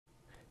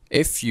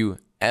If you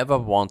ever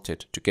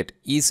wanted to get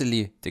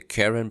easily the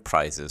current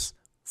prices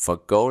for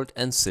gold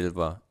and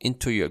silver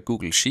into your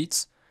Google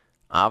Sheets,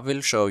 I will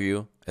show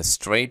you a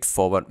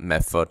straightforward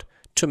method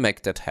to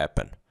make that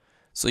happen,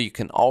 so you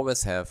can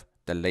always have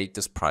the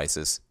latest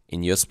prices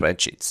in your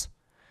spreadsheets.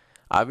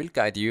 I will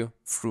guide you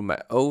through my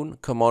own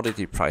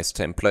commodity price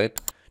template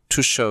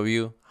to show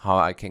you how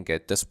I can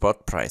get the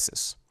spot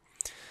prices.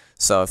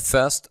 So our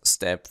first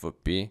step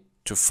would be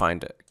to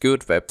find a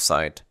good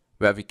website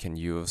where we can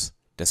use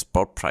the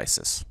spot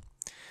prices.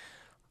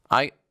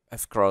 I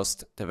have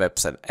crossed the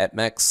website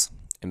AdMax,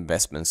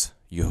 Investments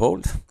You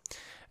Hold,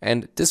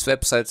 and this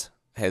website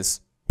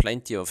has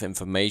plenty of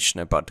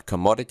information about the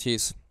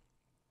commodities,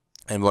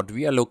 and what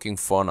we are looking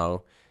for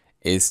now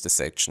is the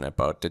section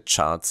about the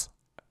charts,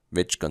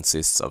 which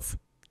consists of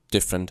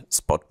different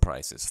spot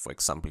prices, for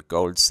example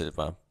gold,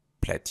 silver,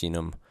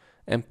 platinum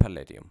and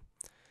palladium.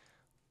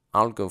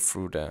 I'll go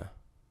through the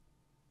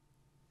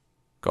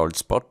gold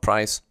spot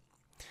price,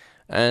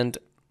 and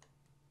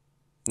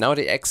now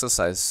the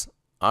exercise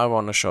I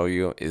want to show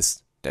you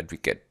is that we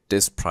get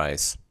this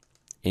price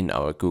in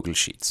our Google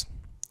Sheets.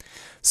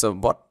 So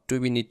what do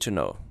we need to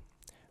know?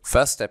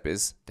 First step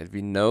is that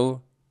we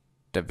know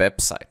the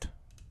website.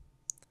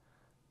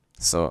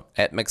 So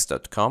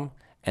admax.com,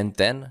 and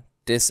then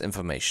this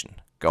information,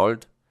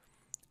 gold-price.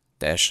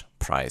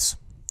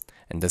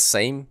 And the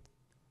same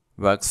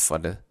works for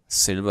the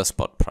silver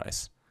spot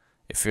price.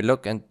 If you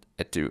look at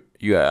the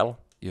URL,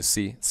 you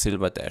see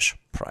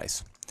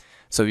silver-price.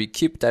 So we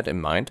keep that in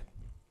mind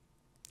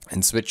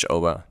and switch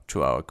over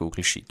to our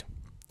Google Sheet.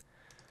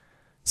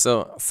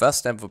 So first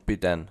step would be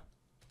then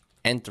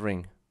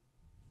entering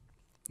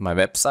my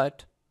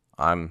website.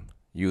 I'm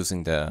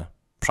using the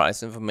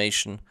price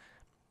information,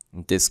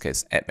 in this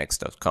case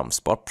admax.com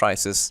spot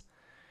prices,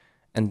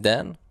 and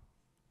then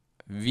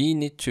we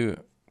need to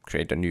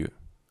create a new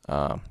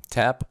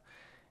tab,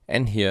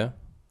 and here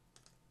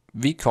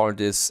we call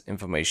this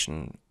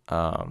information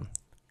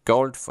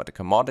gold for the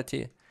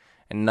commodity.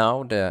 And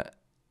now the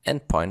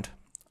endpoint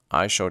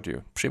I showed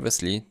you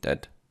previously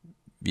that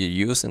we're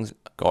using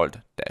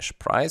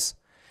gold-price,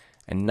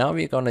 and now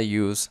we're gonna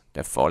use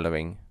the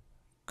following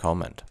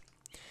command: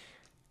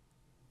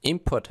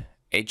 import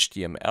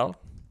HTML.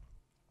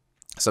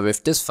 So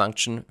with this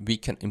function we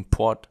can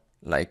import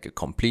like a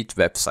complete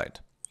website,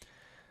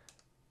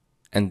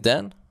 and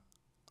then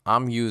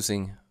I'm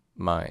using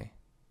my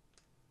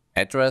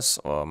address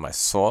or my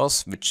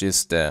source, which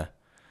is the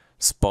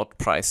spot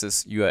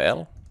prices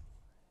URL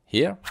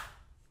here.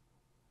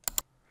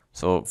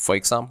 So for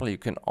example, you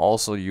can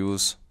also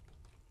use,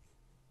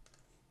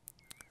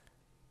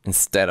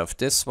 instead of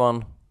this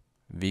one,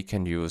 we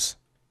can use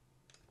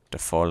the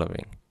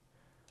following: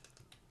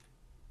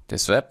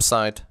 this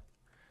website,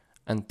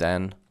 and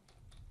then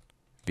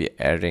we're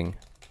adding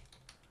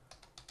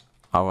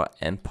our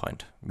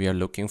endpoint we are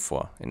looking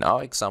for. In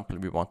our example,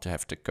 we want to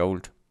have the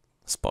gold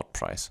spot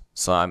price,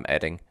 so I'm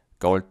adding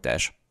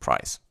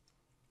gold-price.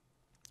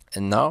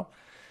 And now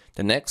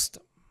the next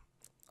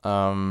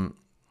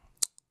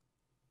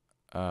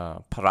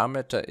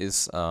parameter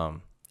is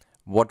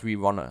what we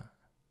want to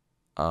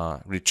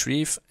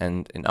retrieve,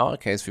 and in our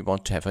case we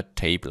want to have a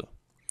table.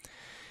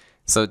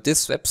 So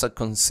this website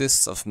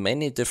consists of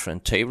many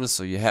different tables,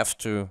 so you have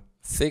to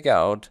figure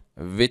out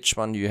which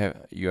one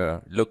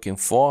you're looking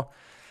for.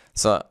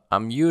 So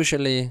I'm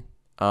usually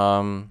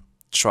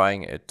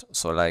trying it,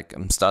 so like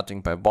I'm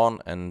starting by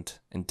 1, and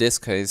in this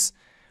case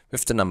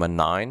with the number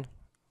 9,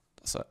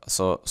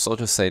 so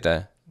to say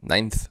the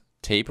 9th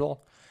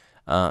table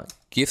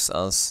gives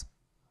us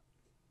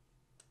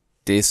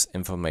this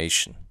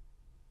information.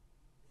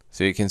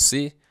 So you can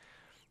see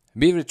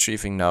we're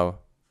retrieving now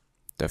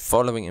the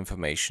following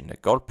information: the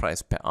gold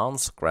price per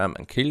ounce, gram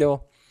and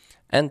kilo,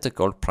 and the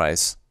gold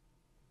price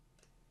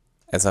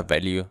as a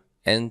value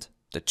and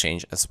the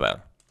change as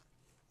well.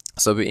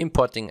 So we're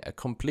importing a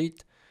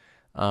complete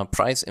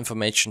price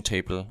information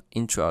table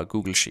into our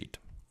Google Sheet.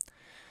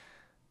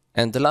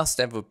 And the last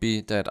step would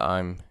be that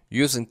I'm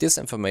using this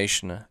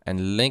information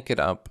and link it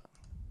up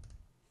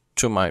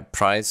to my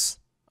price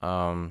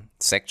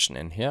section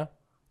in here,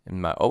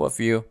 in my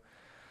overview.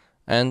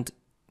 And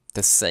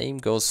the same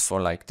goes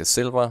for like the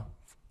silver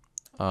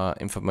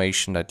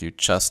information, that you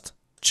just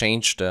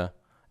change the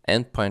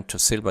endpoint to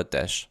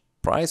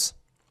silver-price,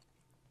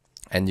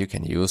 and you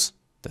can use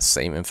the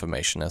same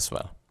information as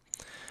well.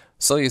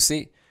 So you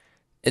see,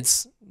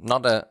 it's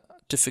not a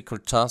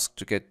difficult task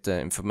to get the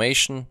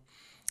information,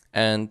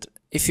 and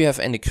if you have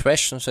any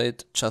questions to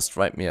it, just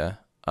write me a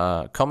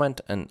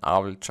comment and I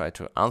will try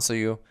to answer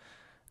you.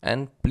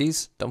 And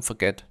please don't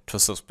forget to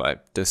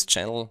subscribe this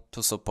channel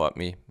to support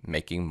me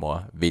making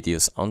more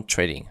videos on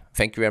trading.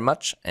 Thank you very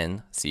much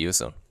and see you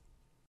soon.